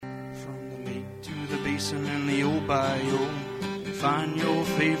basin and the old bayou. Find your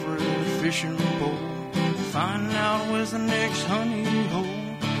favorite fishing pole. Find out where's the next honey hole.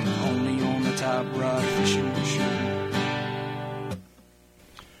 Only on the Top Rod Fishing Show.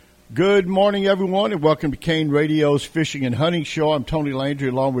 Good morning, everyone, and welcome to KANE Radio's Fishing and Hunting Show. I'm Tony Landry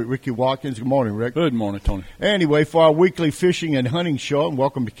along with Ricky Watkins. Good morning, Rick. Good morning, Tony. Anyway, for our weekly fishing and hunting show, and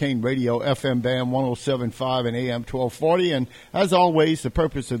welcome to KANE Radio, FM band 107.5 and AM 1240. And as always, the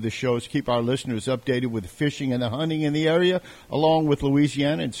purpose of this show is to keep our listeners updated with the fishing and the hunting in the area, along with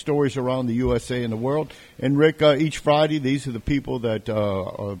Louisiana and stories around the USA and the world. And, Rick, each Friday, these are the people that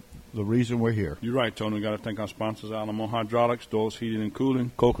are the reason we're here. You're right, Tony. We got to thank our sponsors, Alamo Hydraulics, Doors Heating and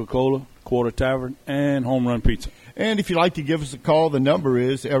Cooling, Coca-Cola, Quarter Tavern, and Home Run Pizza. And if you'd like to give us a call, the number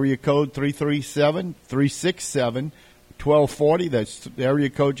is area code 337-367-1240. That's the area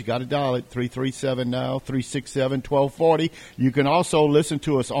code. You got to dial it, 337-now-367-1240. You can also listen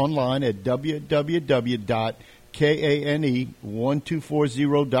to us online at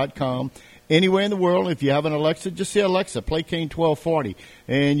www.kane1240.com. Anywhere in the world, if you have an Alexa, just say, Alexa, play KANE 1240.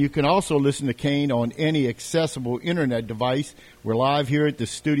 And you can also listen to KANE on any accessible Internet device. We're live here at the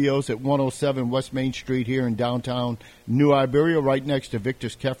studios at 107 West Main Street here in downtown New Iberia, right next to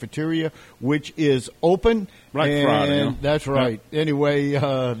Victor's Cafeteria, which is open. Black Friday. Huh? That's right. Yeah. Anyway,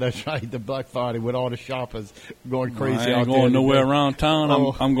 that's right, the Black Friday with all the shoppers going crazy out there. I ain't going nowhere around town.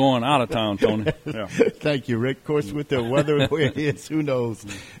 I'm going out of town, Tony. Yeah. Thank you, Rick. Of course, with the weather where it is, who knows?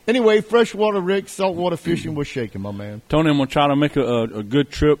 Anyway, freshwater, Rick, saltwater fishing, we're shaking, my man. Tony, I'm going to try to make a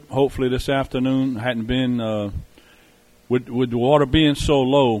good trip, hopefully this afternoon. Hadn't been with the water being so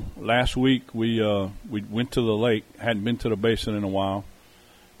low. Last week we went to the lake. Hadn't been to the basin in a while,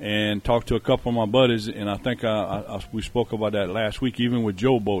 and talked to a couple of my buddies. And I think we spoke about that last week. Even with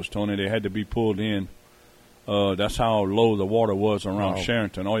Joe boats, Tony, they had to be pulled in. That's how low the water was around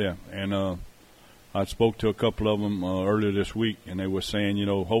Sharonton. Oh yeah, and I spoke to a couple of them earlier this week, and they were saying,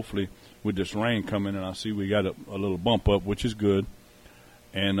 hopefully with this rain coming, and I see we got a little bump up, which is good.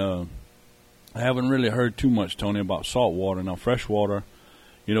 And I haven't really heard too much, Tony, about saltwater. Now, freshwater,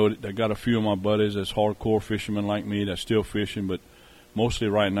 they got a few of my buddies that's hardcore fishermen like me that's still fishing, but mostly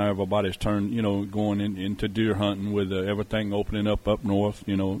right now everybody's turned, going into deer hunting with everything opening up north,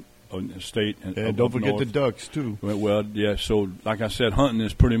 state. And don't forget the ducks, too. Well, yeah, so like I said, hunting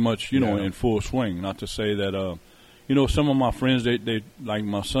is pretty much, in full swing. Not to say that, some of my friends, they like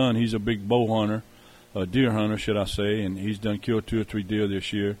my son, he's a big bow hunter. A deer hunter, should I say, and he's done killed 2 or 3 deer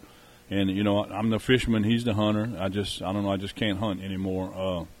this year. And, I'm the fisherman, he's the hunter. I don't know, I just can't hunt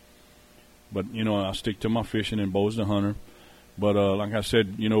anymore. But, I stick to my fishing, and Bo's the hunter. But like I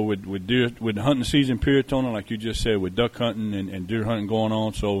said, with deer, with the hunting season period, Tony, like you just said, with duck hunting and deer hunting going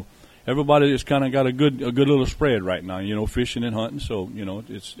on, so everybody has kind of got a good little spread right now, fishing and hunting. So,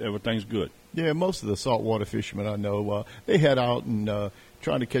 everything's good. Yeah, most of the saltwater fishermen I know, they head out and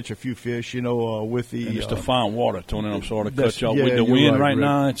trying to catch a few fish, with the... And it's the fine water, Tony. I'm sorry to cut you off. With the wind right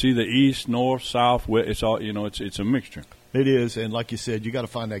now, it's either east, north, south, west. It's all, it's a mixture. It is, and like you said, you got to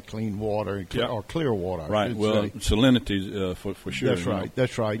find that clean water or clear water. Right. Well, salinity for sure. That's right.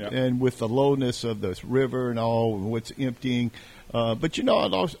 That's right. Yeah. And with the lowness of the river and all, what's emptying. But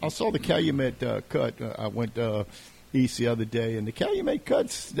I saw the Calumet cut. I went east the other day, and the Calumet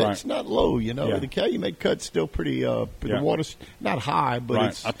cut's not low. The Calumet cut's still pretty. The water's not high,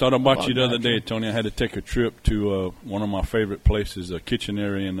 but it's. I thought about you the other day, Tony. I had to take a trip to one of my favorite places, a kitchen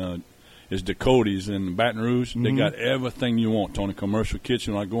area in. Is Dakota's in Baton Rouge. Mm-hmm. They got everything you want, Tony. Commercial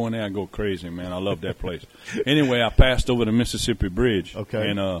kitchen. When I go in there, I go crazy, man. I love that place. Anyway, I passed over the Mississippi Bridge. Okay.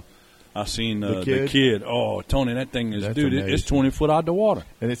 And I seen the kid. Oh, Tony, that thing is, it's 20 foot out the water.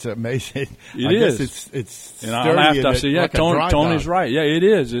 And it's amazing. It is. It's and I laughed. I said, yeah, like Tony's right. Yeah, it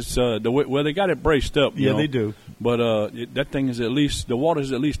is. It's they got it braced up. Yeah, they do. But that thing is the water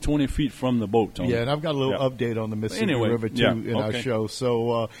is at least 20 feet from the boat, Tony. Yeah, and I've got a little update on the Mississippi River, too, in our show.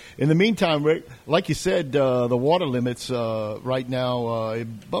 So, in the meantime, Rick, like you said, the water limits right now,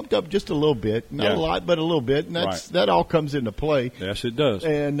 it bumped up just a little bit. Not a lot, but a little bit. And that all comes into play. Yes, it does.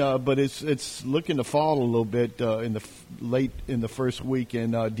 And but it's looking to fall a little bit late in the first week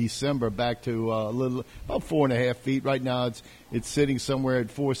in December, back to about 4.5 feet. Right now, it's sitting somewhere at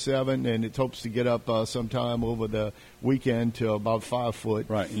 4.7, and it hopes to get up sometime over the weekend to about 5 foot.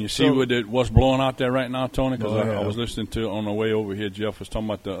 Right, and you see what's blowing out there right now, Tony? Because I was listening to on the way over here. Jeff was talking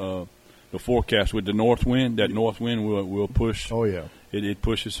about the forecast with the north wind. That north wind will push. Oh yeah. It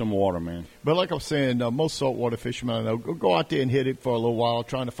pushes some water, man. But like I'm saying, most saltwater fishermen I know go out there and hit it for a little while,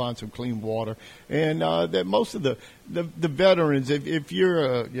 trying to find some clean water. And that most of the veterans, if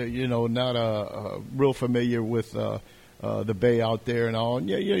you're not real familiar with the bay out there and all. And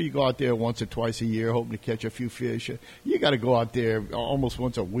yeah, you go out there once or twice a year hoping to catch a few fish. You got to go out there almost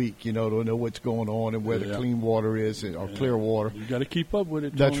once a week, to know what's going on and where the clean water is or clear water. You got to keep up with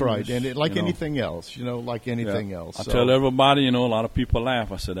it. That's right. And anything else, like anything else. I tell everybody, a lot of people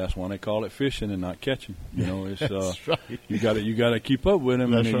laugh. I said that's why they call it fishing and not catching. It's that's right. You got to keep up with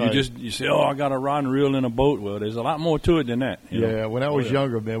them. That's and right. You say, I got a rod and reel in a boat. Well, there's a lot more to it than that. When I was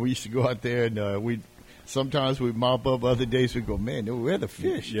younger, man, we used to go out there and sometimes we'd mop up. Other days we'd go, man, where are the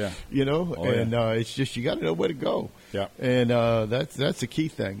fish? Yeah. It's just you got to know where to go. Yeah. And that's the key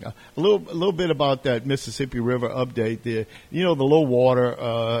thing. A little bit about that Mississippi River update. The low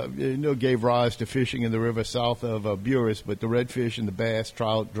water gave rise to fishing in the river south of Buras, but the redfish and the bass,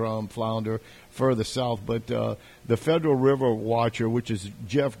 trout, drum, flounder further south. But the Federal River Watcher, which is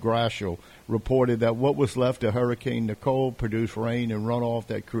Jeff Grashel, reported that what was left of Hurricane Nicole produced rain and runoff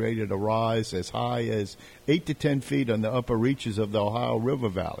that created a rise as high as 8 to 10 feet on the upper reaches of the Ohio River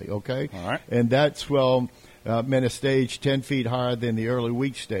Valley. Okay, all right, and that swell meant a stage 10 feet higher than the early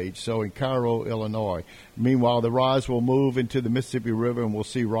week stage. So in Cairo, Illinois. Meanwhile, the rise will move into the Mississippi River, and we'll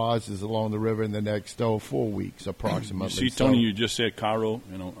see rises along the river in the next 4 weeks, approximately. You see, Tony, you just said Cairo.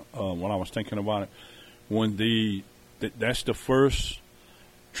 When I was thinking about it, when that's the first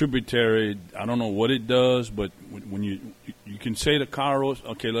tributary. I don't know what it does, but when you can say the Cairo,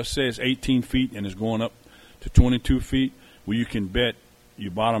 okay, let's say it's 18 feet and it's going up to 22 feet, well, you can bet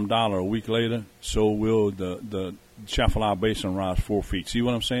your bottom dollar a week later, so will the Chaffalaa Basin rise 4 feet. See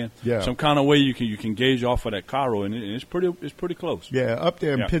what I'm saying? Yeah. Some kind of way you can gauge off of that Cairo, and it's pretty close. Yeah, up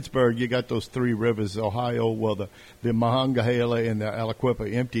there in Pittsburgh, you got those three rivers, Ohio. Well, the Monongahela and the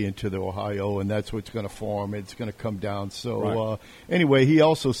Aliquippa empty into the Ohio, and that's what's going to form. It's going to come down. So anyway, he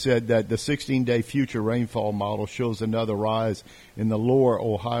also said that the 16-day future rainfall model shows another rise in the lower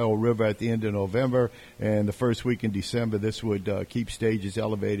Ohio River at the end of November, and the first week in December. This would keep stages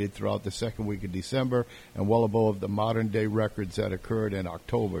elevated throughout the second week of December and well above the modern-day records that occurred in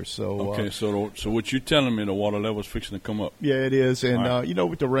October. So so what you're telling me, the water level's fixing to come up? Yeah, it is. And,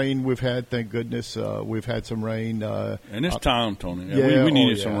 with the rain we've had, thank goodness, we've had some rain. And it's time, Tony. We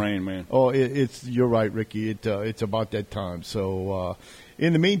needed some rain, man. You're right, Ricky. It's about that time. So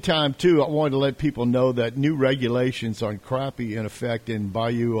in the meantime, too, I wanted to let people know that new regulations on crappie in effect in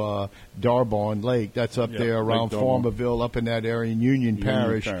Bayou Darbon Lake. That's up there around Farmerville, up in that area in Union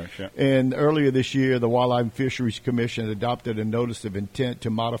Parish. And earlier this year, the Wildlife and Fisheries Commission adopted a notice of intent to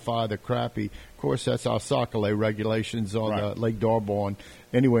modify the crappie. Of course, that's our Sac-a-lait regulations on Lake Darbon,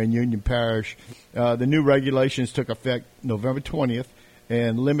 anyway, in Union Parish. The new regulations took effect November 20th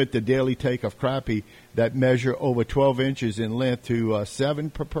and limit the daily take of crappie that measure over 12 inches in length to 7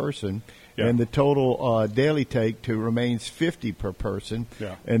 per person, and the total daily take to remains 50 per person.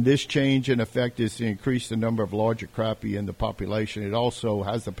 And this change in effect is to increase the number of larger crappie in the population. It also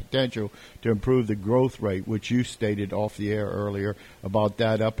has the potential to improve the growth rate, which you stated off the air earlier about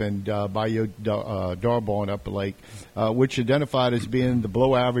that up in Bayou Darbon Upper Lake, which identified as being the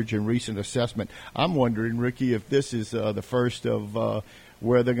below average in recent assessment. I'm wondering, Ricky, if this is the first of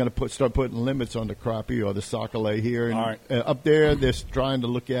where they're going to start putting limits on the crappie or the Sac-a-lait here. And, up there, they're trying to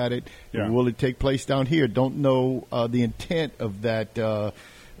look at it. Will it take place down here? Don't know the intent of that,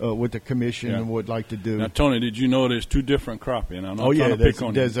 what the commission would like to do. Now, Tony, did you know there's two different crappie? And I'm not trying to pick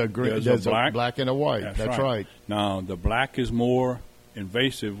on there's a black and a white. That's right. Now, the black is more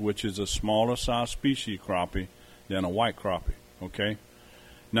invasive, which is a smaller size species crappie than a white crappie, okay?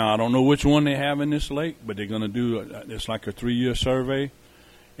 Now, I don't know which one they have in this lake, but they're going to do it's like a 3-year survey.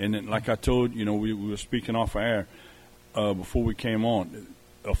 And then, like I told, we were speaking off air before we came on.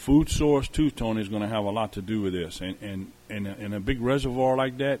 A food source, too, Tony, is going to have a lot to do with this. And in a big reservoir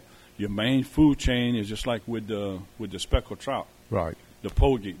like that, your main food chain is just like with the speckled trout. Right. The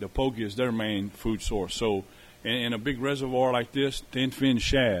pogie is their main food source. So in a big reservoir like this, thin fin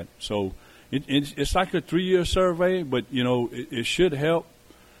shad. So it's like a 3-year survey, but, it should help.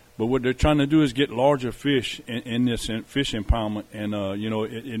 But what they're trying to do is get larger fish in this fish impoundment, and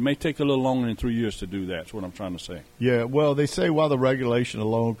it may take a little longer than 3 years to do that. That's what I'm trying to say. Yeah, well, they say while the regulation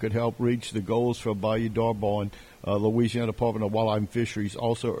alone could help reach the goals for Bayou Darbon, Louisiana Department of Wildlife and Fisheries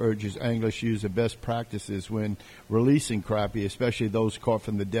also urges anglers to use the best practices when releasing crappie, especially those caught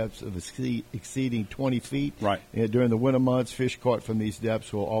from the depths of exceeding 20 feet. Right. During the winter months, fish caught from these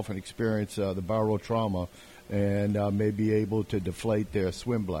depths will often experience the barotrauma and may be able to deflate their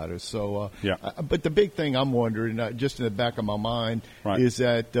swim bladders. So, but the big thing I'm wondering, just in the back of my mind, is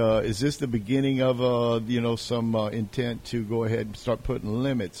that is this the beginning of some intent to go ahead and start putting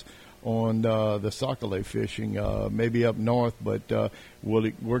limits on the Sockeye fishing, maybe up north, but will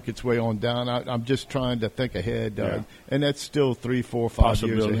it work its way on down? I'm just trying to think ahead, and that's still 3, 4, 5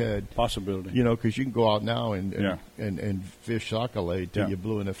 years ahead. Possibility. You know, because you can go out now and fish sockeye till you're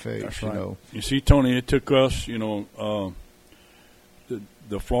blue in the face. That's you right. know. You see, Tony, it took us,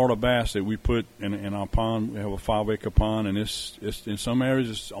 the Florida bass that we put in our pond. We have a 5-acre pond, and it's in some areas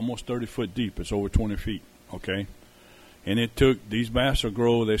it's almost 30 foot deep. It's over 20 feet. Okay. And it took, these bass will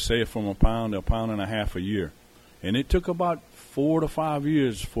grow, they say, from a pound to a pound and a half a year. And it took about 4 to 5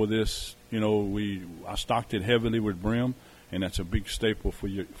 years for this. I stocked it heavily with brim, and that's a big staple for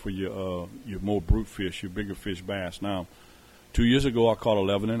your more brute fish, your bigger fish bass. Now, 2 years ago, I caught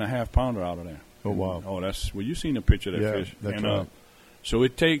 11.5 pounder out of there. Oh, wow. Oh, you seen the picture of that fish. That's right. So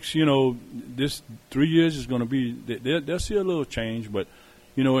it takes, this 3 years is going to be, they'll see a little change, but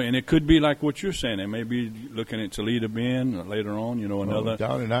and it could be like what you're saying. They may be looking at Toledo Bend later on, another.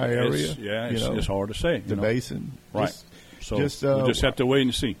 Down in our area. It's hard to say. The basin. Right. We'll just have to wait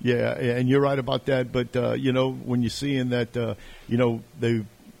and see. Yeah, and you're right about that. But, when you're seeing that,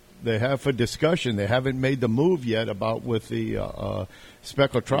 they have for discussion, they haven't made the move yet about with the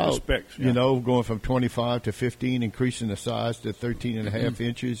speckled trout, specs, going from 25 to 15, increasing the size to 13 and a half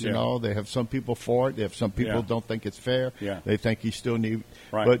inches and all. They have some people for it. They have some people don't think it's fair. Yeah. They think you still need.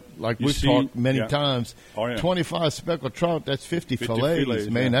 Right. But like we've talked many times, 25 speckled trout, that's 50 fillets,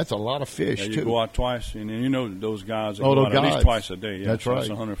 man. That's a lot of fish, you too. go out twice, and those guys that go out at least twice a day. Yeah, that's right. That's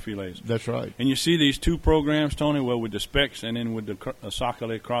 100 fillets. That's right. And you see these two programs, Tony, with the specs and then with the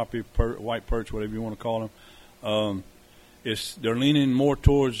sockeye, crappie, white perch, whatever you want to call them. They're leaning more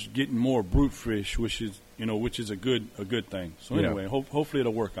towards getting more brute fish, which is a good thing. So anyway, hopefully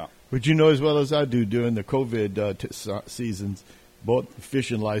it'll work out. But as well as I do, during the COVID seasons, both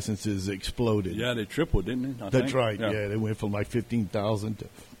fishing licenses exploded. Yeah, they tripled, didn't they? That's right. Yeah, they went from like 15,000 to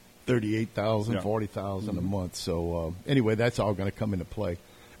 38,000, 40,000 a month. So anyway, that's all going to come into play.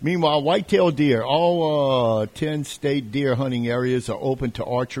 Meanwhile, whitetail deer, all 10 state deer hunting areas are open to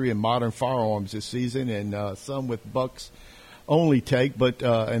archery and modern firearms this season, and some with bucks only take, but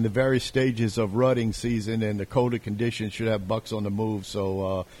in the various stages of rutting season and the colder conditions should have bucks on the move.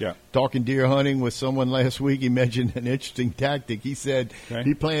 So talking deer hunting with someone last week, he mentioned an interesting tactic. He said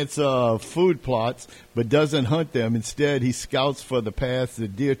he plants food plots but doesn't hunt them. Instead, he scouts for the paths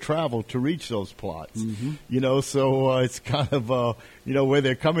that deer travel to reach those plots. So it's kind of where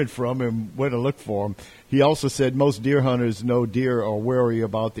they're coming from and where to look for them. He also said most deer hunters know deer are wary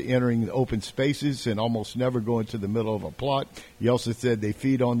about the entering open spaces and almost never go into the middle of a plot. He also said they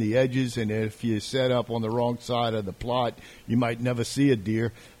feed on the edges, and if you set up on the wrong side of the plot, you might never see a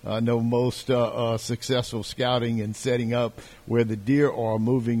deer. I know most successful scouting and setting up where the deer are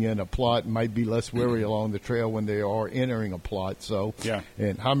moving in a plot might be less wary along the trail when they are entering a plot. So,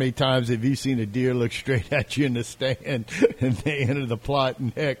 and how many times have you seen a deer look straight at you in the stand and they enter the plot,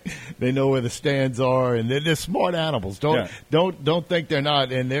 and heck, they know where the stands are, and they're smart animals. Don't think they're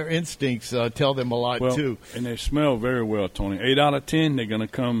not, and their instincts tell them a lot too. And they smell very well, Tony. 8 out of 10, they're going to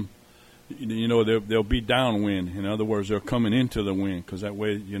come. They'll be downwind. In other words, they're coming into the wind, because that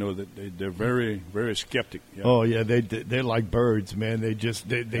way, they're very, very skeptic. Yeah. Oh yeah, they're like birds, man. They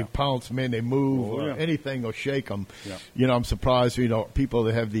pounce, man. They move. Anything will shake them. Yeah. I'm surprised. People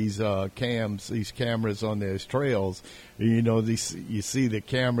that have these cameras on their trails. You see the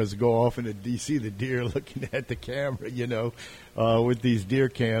cameras go off, and you see the deer looking at the camera. With these deer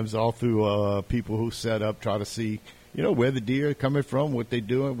cams all through people who set up, try to see. Where the deer are coming from, what they're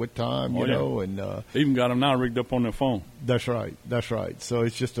doing, what time, and they even got them now rigged up on their phone. That's right. So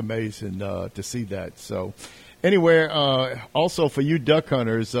it's just amazing to see that. So anyway, also for you duck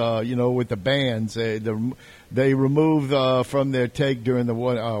hunters, with the bans, they removed from their take during the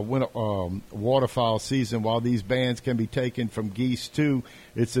winter waterfowl season. While these bands can be taken from geese too,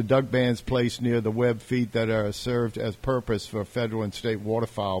 it's the duck bands placed near the web feet that are served as purpose for federal and state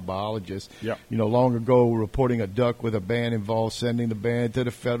waterfowl biologists. Yeah. Long ago, reporting a duck with a band involved sending the band to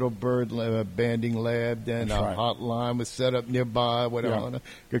the federal bird banding lab. Then hotline was set up nearby where the hunter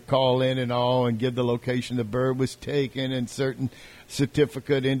could call in and all and give the location the bird was taken and certain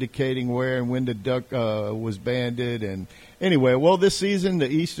certificate indicating where and when the duck was banded. And anyway, this season, the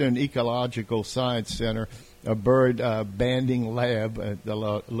Eastern Ecological Science Center, a bird banding lab, a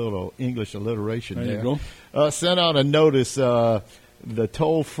little English alliteration there, sent out a notice. The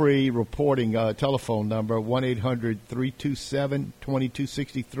toll-free reporting telephone number,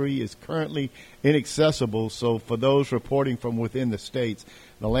 1-800-327-2263, is currently inaccessible. So for those reporting from within the states,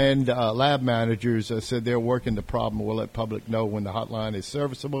 the lab managers said they're working the problem. We'll let public know when the hotline is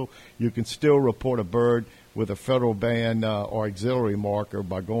serviceable. You can still report a bird with a federal ban or auxiliary marker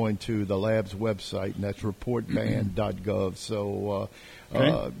by going to the lab's website, and that's reportban.gov. So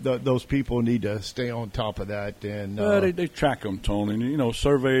those people need to stay on top of that. And they track them, Tony.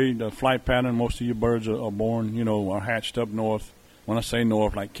 Survey the flight pattern. Most of your birds are born, are hatched up north. When I say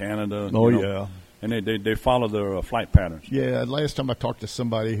north, like Canada. Yeah. And they follow their flight patterns. Yeah, last time I talked to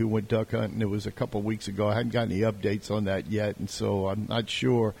somebody who went duck hunting, it was a couple of weeks ago. I hadn't got any updates on that yet, and so I'm not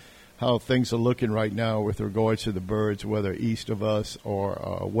sure how things are looking right now with regards to the birds, whether east of us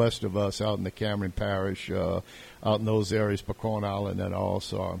or west of us out in the Cameron Parish, out in those areas, Pecan Island and all.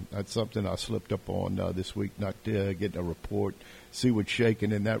 So that's something I slipped up on this week, not getting a report, see what's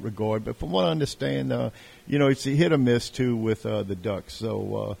shaking in that regard. But from what I understand, it's a hit or miss, too, with the ducks.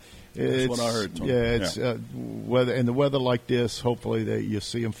 So that's what I heard, Tony. Yeah, it's weather, and the weather like this, hopefully you'll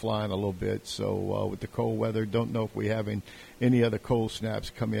see them flying a little bit. So with the cold weather, don't know if we having any other cold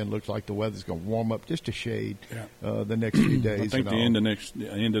snaps come in. Looks like the weather's going to warm up just a shade the next few days. I think the end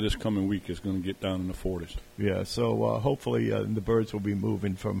of this coming week is going to get down in the 40s. Yeah, so hopefully the birds will be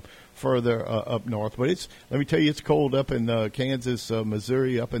moving from further up north. But let me tell you, it's cold up in Kansas,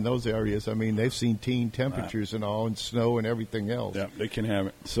 Missouri, up in those areas. I mean, they've seen teen temperatures and all, and snow and everything else. Yeah, they can have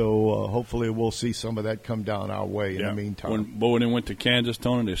it. So hopefully we'll see some of that come down our way in the meantime. When they went to Kansas,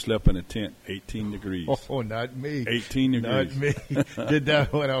 Tony, they slept in a tent, 18 degrees. Oh, not me. 18 degrees. Not me. Did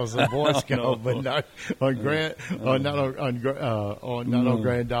that when I was a Boy Scout, but not on Grand, not on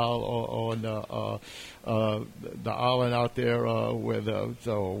Grand Isle, or on the island out there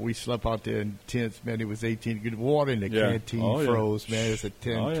so we slept out there in tents. Man, it was 18 degrees. Water in the canteen froze. Man, it's a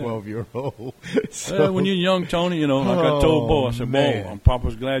 10, 12-year-old. So, when you're young, Tony, like I told Bo, I said, Bo,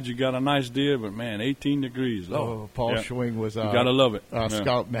 Papa's glad you got a nice deer, but man, 18 degrees. Paul Schwing was you gotta love it.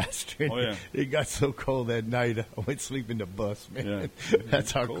 Scoutmaster. It got so cold that night I went to sleep in the bus, man.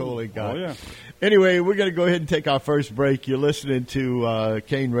 That's how cold it got. Anyway, we're going to go ahead and take our first break. You're listening to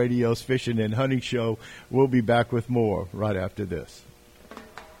KANE Radio's Fishing and Hunting Show. We'll be back with more right after this.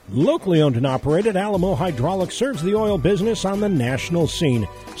 Locally owned and operated, Alamo Hydraulics serves the oil business on the national scene.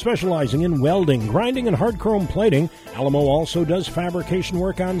 Specializing in welding, grinding, and hard chrome plating, Alamo also does fabrication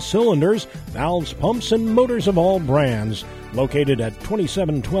work on cylinders, valves, pumps, and motors of all brands. Located at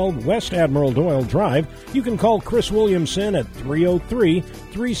 2712 West Admiral Doyle Drive, you can call Chris Williamson at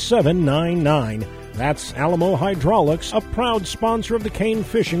 303-3799. That's Alamo Hydraulics, a proud sponsor of the KANE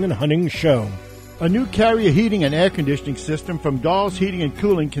Fishing and Hunting Show. A new Carrier heating and air conditioning system from Dawes Heating and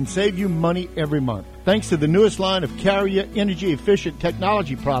Cooling can save you money every month. Thanks to the newest line of Carrier energy-efficient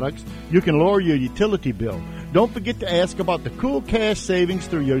technology products, you can lower your utility bill. Don't forget to ask about the cool cash savings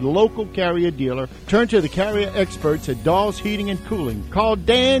through your local Carrier dealer. Turn to the Carrier experts at Dawes Heating and Cooling. Call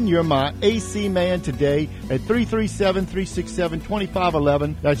Dan, you're my AC man, today at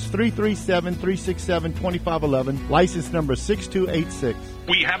 337-367-2511. That's 337-367-2511. License number 6286.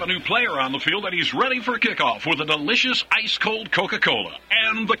 We have a new player on the field, and he's ready for kickoff with a delicious ice-cold Coca-Cola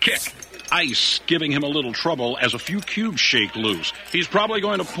and the kick. Ice giving him a little trouble as a few cubes shake loose. He's probably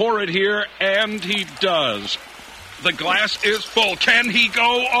going to pour it here, and he does. The glass is full. Can he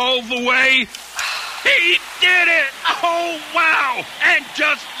go all the way? He did it! Oh, wow! And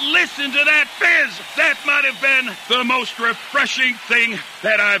just listen to that fizz! That might have been the most refreshing thing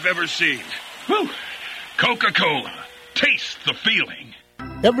that I've ever seen. Whew. Coca-Cola. Taste the feeling.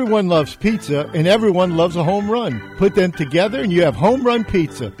 Everyone loves pizza, and everyone loves a home run. Put them together, and you have Home Run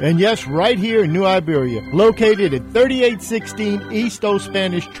Pizza. And yes, right here in New Iberia, located at 3816 East Old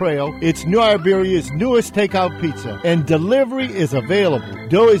Spanish Trail, it's New Iberia's newest takeout pizza, and delivery is available.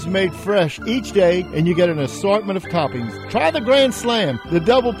 Dough is made fresh each day, and you get an assortment of toppings. Try the Grand Slam, the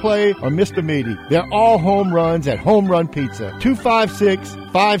Double Play, or Mr. Meaty. They're all home runs at Home Run Pizza.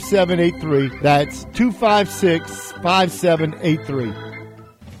 256-5783. That's 256-5783.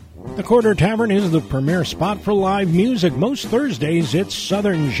 The Quarter Tavern is the premier spot for live music. Most Thursdays, it's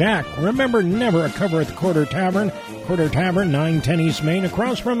Southern Jack. Remember, never a cover at the Quarter Tavern. Quarter Tavern, 910 East Main,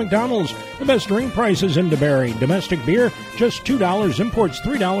 across from McDonald's. The best drink prices in DeBerry. Domestic beer, just $2. Imports,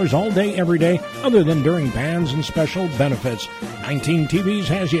 $3 all day, every day, other than during bands and special benefits. 19 TVs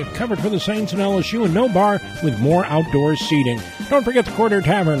has you covered for the Saints and LSU, and no bar with more outdoor seating. Don't forget the Quarter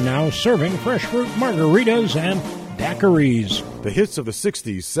Tavern, now serving fresh fruit margaritas and daiquiris. The hits of the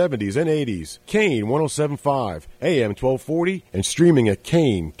 60s, 70s, and 80s. KANE 107.5, AM 1240, and streaming at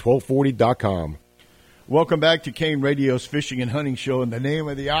KANE1240.com. Welcome back to Kane Radio's Fishing and Hunting Show, and the name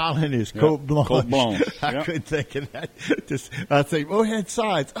of the island is Côte Blanche. Côte Blanche. I couldn't think of that. I think, it had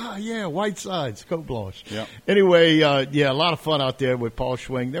sides. Yeah, white sides, Côte Blanche. Yep. Anyway, a lot of fun out there with Paul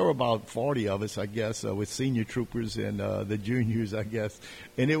Schwing. There were about 40 of us, I guess, with senior troopers and the juniors, I guess.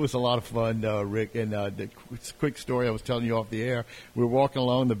 And it was a lot of fun, Rick. And the quick story I was telling you off the air, we were walking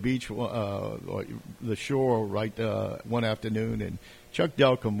along the beach, the shore, one afternoon, and Chuck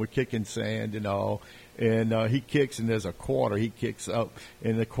Delcom, we're kicking sand and all. And he kicks, and there's a quarter he kicks up.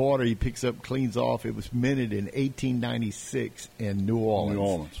 And the quarter he picks up, cleans off. It was minted in 1896 in New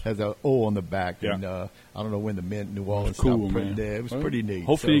Orleans. Has an O on the back. Yeah. And I don't know when the mint New Orleans cool, stopped printing man. there. It was pretty neat.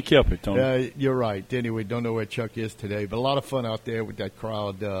 Hopefully he kept it, Tony. You're right. Anyway, don't know where Chuck is today. But a lot of fun out there with that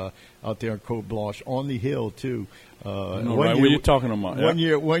crowd out there in Côte Blanche. On the hill, too. Right. What are you talking about? One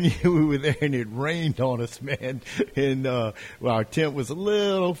year we were there and it rained on us, man. And our tent was a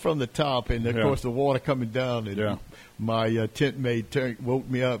little from the top, and of course the water coming down. And my tent mate woke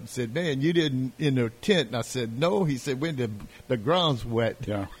me up and said, "Man, you didn't in the tent?" And I said, "No." He said, "When the ground's wet."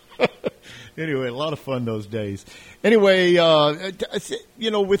 Yeah. Anyway, a lot of fun those days. Anyway,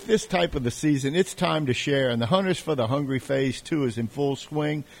 with this type of the season, it's time to share. And the Hunters for the Hungry Phase 2 is in full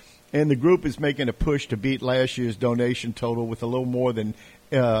swing. And the group is making a push to beat last year's donation total with a little more than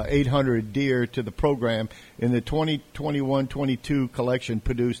 800 deer to the program. In the 2021-22 collection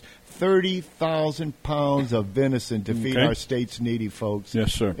produced 30,000 pounds of venison to feed our state's needy folks.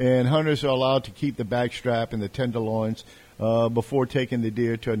 Yes, sir. And hunters are allowed to keep the backstrap and the tenderloins before taking the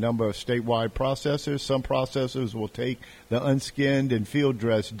deer to a number of statewide processors. Some processors will take the unskinned and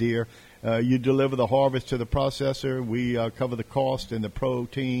field-dressed deer. You deliver the harvest to the processor. We cover the cost, and the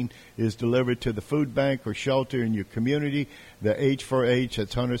protein is delivered to the food bank or shelter in your community. The H4H,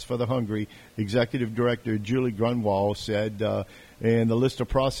 that's Hunters for the Hungry, Executive Director Julie Grunwald said, and the list of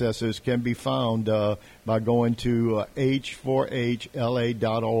processors can be found by going to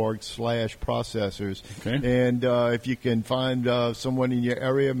h4hla.org/processors. Okay. And if you can find someone in your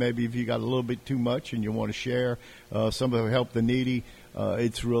area, maybe if you got a little bit too much and you want to share some of the help the needy,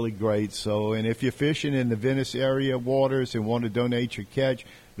 it's really great. So, and if you're fishing in the Venice area waters and want to donate your catch,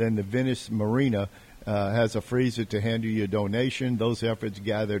 then the Venice Marina has a freezer to handle your donation. Those efforts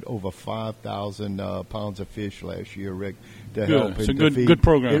gathered over 5,000 pounds of fish last year, Rick, to help. It's a good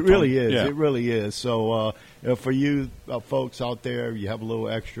program. It really is. Yeah. It really is. So for you folks out there, you have a little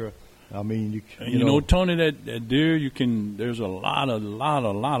extra. I mean, you know, Tony, that deer, there's a lot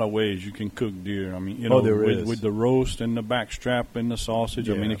of ways you can cook deer. I mean, there is. With the roast and the backstrap and the sausage.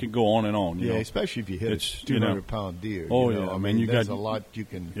 Yeah. I mean, it could go on and on. Yeah, especially if you hit a 200-pound deer. I mean, there's a lot you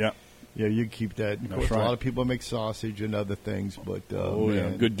can. Yeah. Yeah, you keep that. Of course, right. A lot of people make sausage and other things, but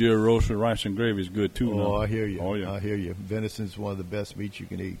good deer roast with rice and gravy is good too. I hear you. Oh, yeah. I hear you. Venison's one of the best meats you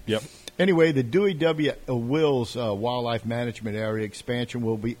can eat. Yep. Anyway, the Dewey W. Wills Wildlife Management Area expansion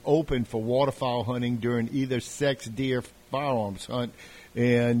will be open for waterfowl hunting during either sex deer firearms hunt,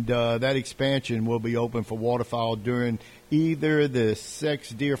 and that expansion will be open for waterfowl during either the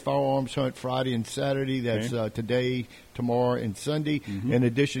sex deer firearms hunt Friday and Saturday. That's today, tomorrow, and Sunday. Mm-hmm. In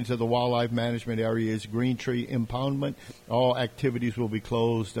addition to the wildlife management area's green tree impoundment, all activities will be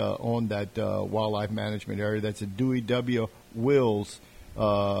closed on that wildlife management area. That's a Dewey W. Wills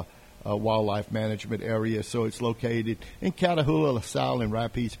Wildlife Management Area. So it's located in Catahoula, LaSalle, and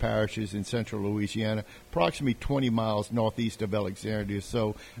Rapides parishes in central Louisiana, approximately 20 miles northeast of Alexandria.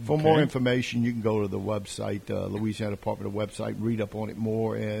 So for more information, you can go to the website, Louisiana Department of website, read up on it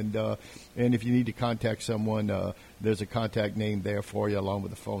more. And if you need to contact someone, there's a contact name there for you along with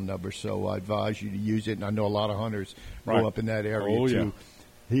the phone number. So I advise you to use it. And I know a lot of hunters go up in that area too.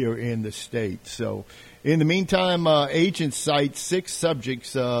 Here in the state. So in the meantime, agents cite 6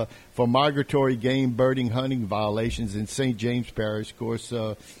 subjects for migratory game birding hunting violations in St. James Parish. Of course,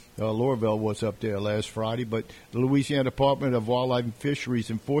 Lorville was up there last Friday, but the Louisiana Department of Wildlife and Fisheries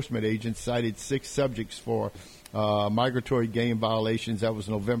enforcement agents cited 6 subjects for migratory game violations. That was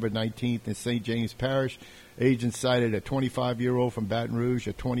November 19th in St. James Parish. Agents cited a 25-year-old from Baton Rouge,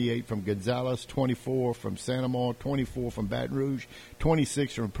 a 28 from Gonzales, 24 from Santa Maria, 24 from Baton Rouge,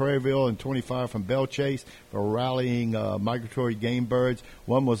 26 from Prairieville, and 25 from Belle Chase for rallying migratory game birds.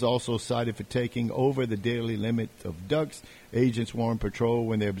 One was also cited for taking over the daily limit of ducks. Agents were on patrol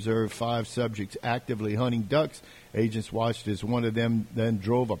when they observed 5 subjects actively hunting ducks. Agents watched as one of them then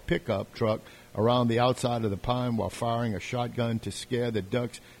drove a pickup truck around the outside of the pine while firing a shotgun to scare the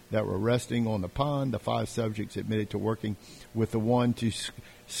ducks that were resting on the pond. The 5 subjects admitted to working with the one to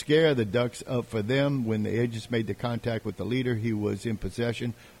scare the ducks up for them. When the agents made the contact with the leader, he was in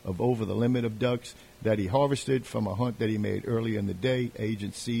possession of over the limit of ducks that he harvested from a hunt that he made earlier in the day.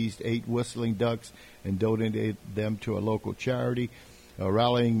 Agents seized 8 whistling ducks and donated them to a local charity.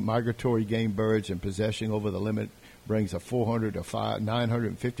 Rallying migratory game birds and possession over the limit brings a $400 to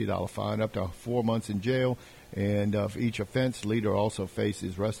 $950 fine, up to 4 months in jail. And for each offense, leader also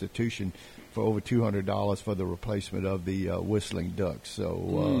faces restitution for over $200 for the replacement of the whistling ducks.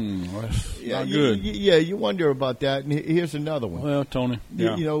 So, yeah, good. You wonder about that. And here's another one. Well, Tony,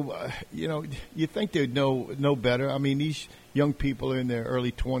 you think they'd know better. I mean, these young people are in their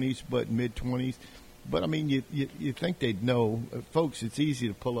early 20s, but mid 20s. But I mean, you think they'd know, folks. It's easy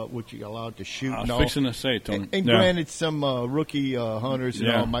to pull up what you're allowed to shoot. I was fixing to say, Tony. And granted, some rookie hunters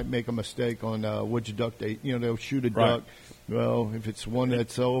might make a mistake on which duck they'll shoot a duck. Well, if it's one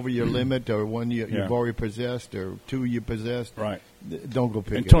that's over your limit, or one you've already possessed, or 2 you possessed, right? Don't go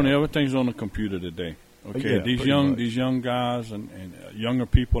pick and it Tony, up. everything's on the computer today. Okay, Yeah, these young guys and younger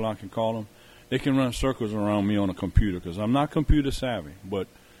people, I can call them, they can run circles around me on a computer because I'm not computer savvy. But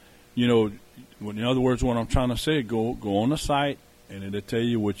in other words, what I'm trying to say, go on the site and it'll tell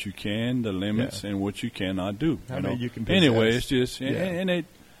you what you can, the limits, and what you cannot do. You can possess. Anyway, it's just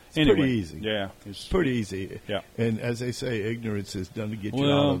It's pretty easy. Yeah, it's pretty easy. Yeah, and as they say, ignorance is done to get you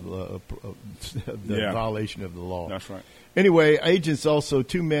out of the violation of the law. That's right. Anyway, agents also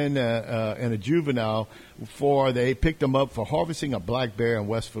 2 men and a juvenile they picked them up for harvesting a black bear in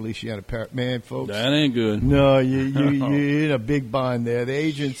West Feliciana Parish. Man, folks, that ain't good. No, you're in a big bind there. The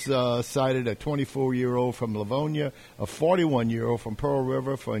agents cited a 24-year-old from Livonia, a 41-year-old from Pearl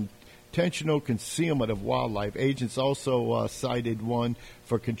River for intentional concealment of wildlife. Agents also cited one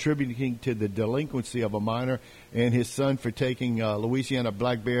for contributing to the delinquency of a minor and his son for taking Louisiana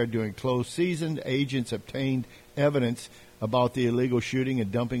black bear during closed season. Agents obtained evidence about the illegal shooting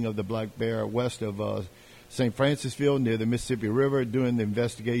and dumping of the black bear west of St. Francisville near the Mississippi River. During the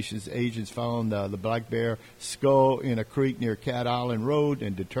investigations, agents found the black bear skull in a creek near Cat Island Road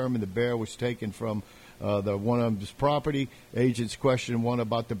and determined the bear was taken from the one of his property. Agents questioned one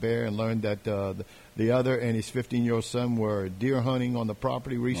about the bear and learned that the other and his 15-year-old son were deer hunting on the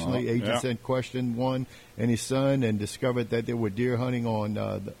property recently. Agents then questioned one and his son and discovered that they were deer hunting on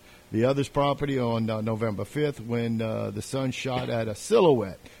the other's property on November 5th when the son shot at a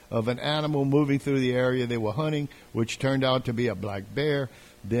silhouette of an animal moving through the area they were hunting, which turned out to be a black bear.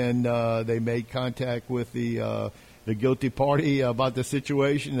 Then they made contact with the guilty party about the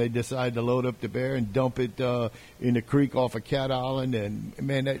situation. They decided to load up the bear and dump it in the creek off of Cat Island. And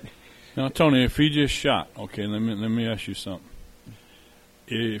man, now Tony, if he just shot, okay, let me ask you something.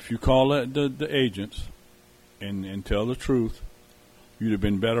 If you call the agents and tell the truth, you'd have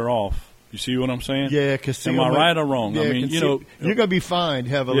been better off. You see what I'm saying? Yeah, because am I right or wrong? Yeah, I mean, you're going to be fined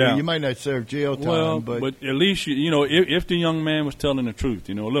heavily. Yeah. You might not serve jail time, but at least if the young man was telling the truth,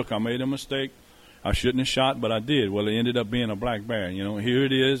 look, I made a mistake. I shouldn't have shot, but I did. Well, it ended up being a black bear. Here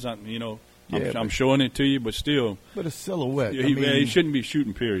it is. I'm showing it to you, but still. But a silhouette. He shouldn't be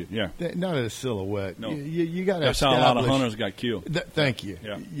shooting, period. Yeah. Not a silhouette. No. You got to That's how a lot of hunters got killed. Thank you.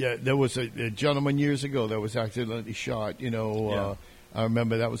 Yeah. There was a gentleman years ago that was accidentally shot. I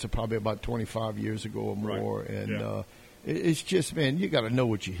remember that was probably about 25 years ago or more. Right. And it's just, man, you got to know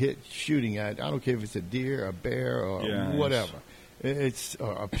what you shooting at. I don't care if it's a deer, a bear, or whatever. It's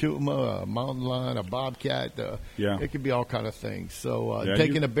a puma, a mountain lion, a bobcat. It could be all kind of things. So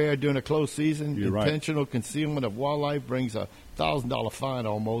taking a bear during a closed season, intentional concealment of wildlife brings a $1,000 fine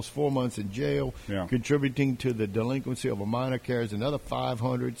almost, 4 months in jail. Yeah. Contributing to the delinquency of a minor carries another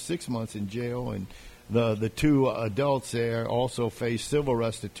 $500, 6 months in jail. And the 2 adults there also face civil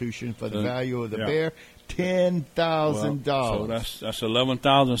restitution for the value of the bear. $10,000. So that's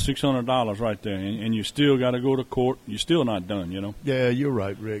 $11,600 right there, and you still got to go to court. You're still not done, Yeah, you're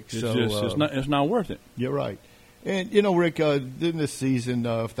right, Rick. It's not worth it. You're right. And Rick, in this season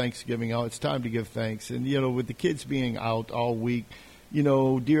of Thanksgiving, it's time to give thanks. And with the kids being out all week,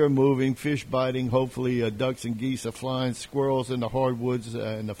 deer are moving, fish biting. Hopefully, ducks and geese are flying. Squirrels in the hardwoods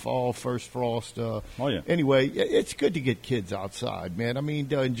in the fall, first frost. Anyway, it's good to get kids outside, man. I mean,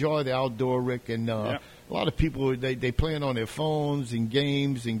 enjoy the outdoor, Rick. And a lot of people, they playing on their phones and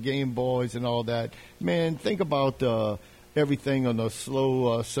games and Game Boys and all that. Man, think about everything on those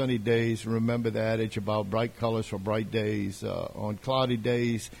slow, sunny days. Remember the adage about bright colors for bright days. On cloudy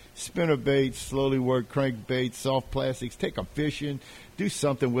days, spinner baits, slowly work crankbaits, soft plastics. Take them fishing. Do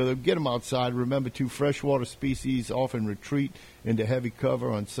something with them. Get them outside. Remember, too, freshwater species often retreat into heavy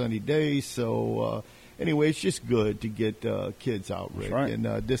cover on sunny days. So, anyway, it's just good to get kids out, Rick. Right. And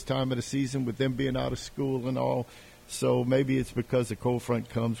this time of the season, with them being out of school and all, so maybe it's because the cold front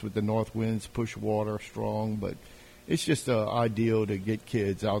comes with the north winds, push water strong, but it's just ideal to get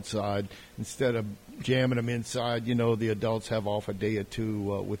kids outside instead of jamming them inside. You know, the adults have off a day or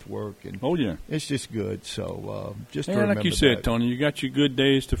two with work, and oh yeah, it's just good. So just to and remember like you said, that. Tony, you got your good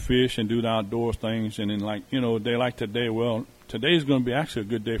days to fish and do the outdoors things, and then like a day like today. Well, today's going to be actually a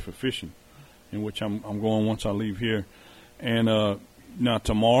good day for fishing, in which I'm going once I leave here, and now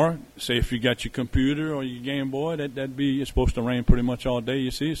tomorrow, say if you got your computer or your Game Boy, it's supposed to rain pretty much all day.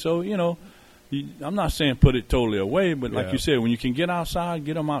 You see, so I'm not saying put it totally away, but like you said, when you can get outside,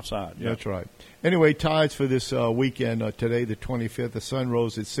 get them outside. Yeah. That's right. Anyway, tides for this weekend, today, the 25th, the sun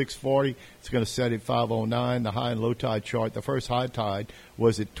rose at 6:40. It's going to set at 5:09. The high and low tide chart, the first high tide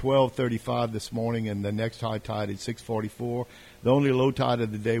was at 12:35 this morning, and the next high tide at 6:44. The only low tide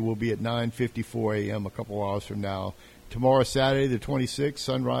of the day will be at 9:54 a.m. a couple hours from now. Tomorrow, Saturday, the 26th,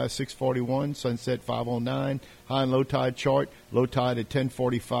 sunrise 6:41, sunset 5:09. High and low tide chart, low tide at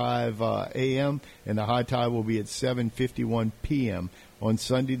 10:45 a.m., and the high tide will be at 7:51 p.m. On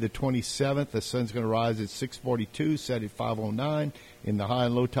Sunday, the 27th, the sun's going to rise at 6:42, set at 5:09. In the high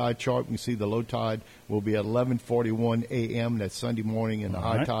and low tide chart, we can see the low tide will be at 11:41 a.m. That's Sunday morning, and the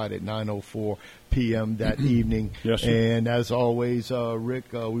high tide at 9:04 p.m. that evening. Yes, sir. And as always,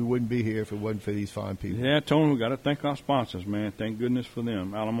 Rick, we wouldn't be here if it wasn't for these fine people. Yeah, Tony, we got to thank our sponsors, man. Thank goodness for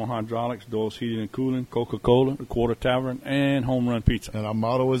them. Alamo Hydraulics, Doyle's Heating and Cooling, Coca-Cola, the Quarter Tavern, and Home Run Pizza. And our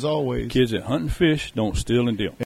motto is always, kids that hunt and fish don't steal and deal.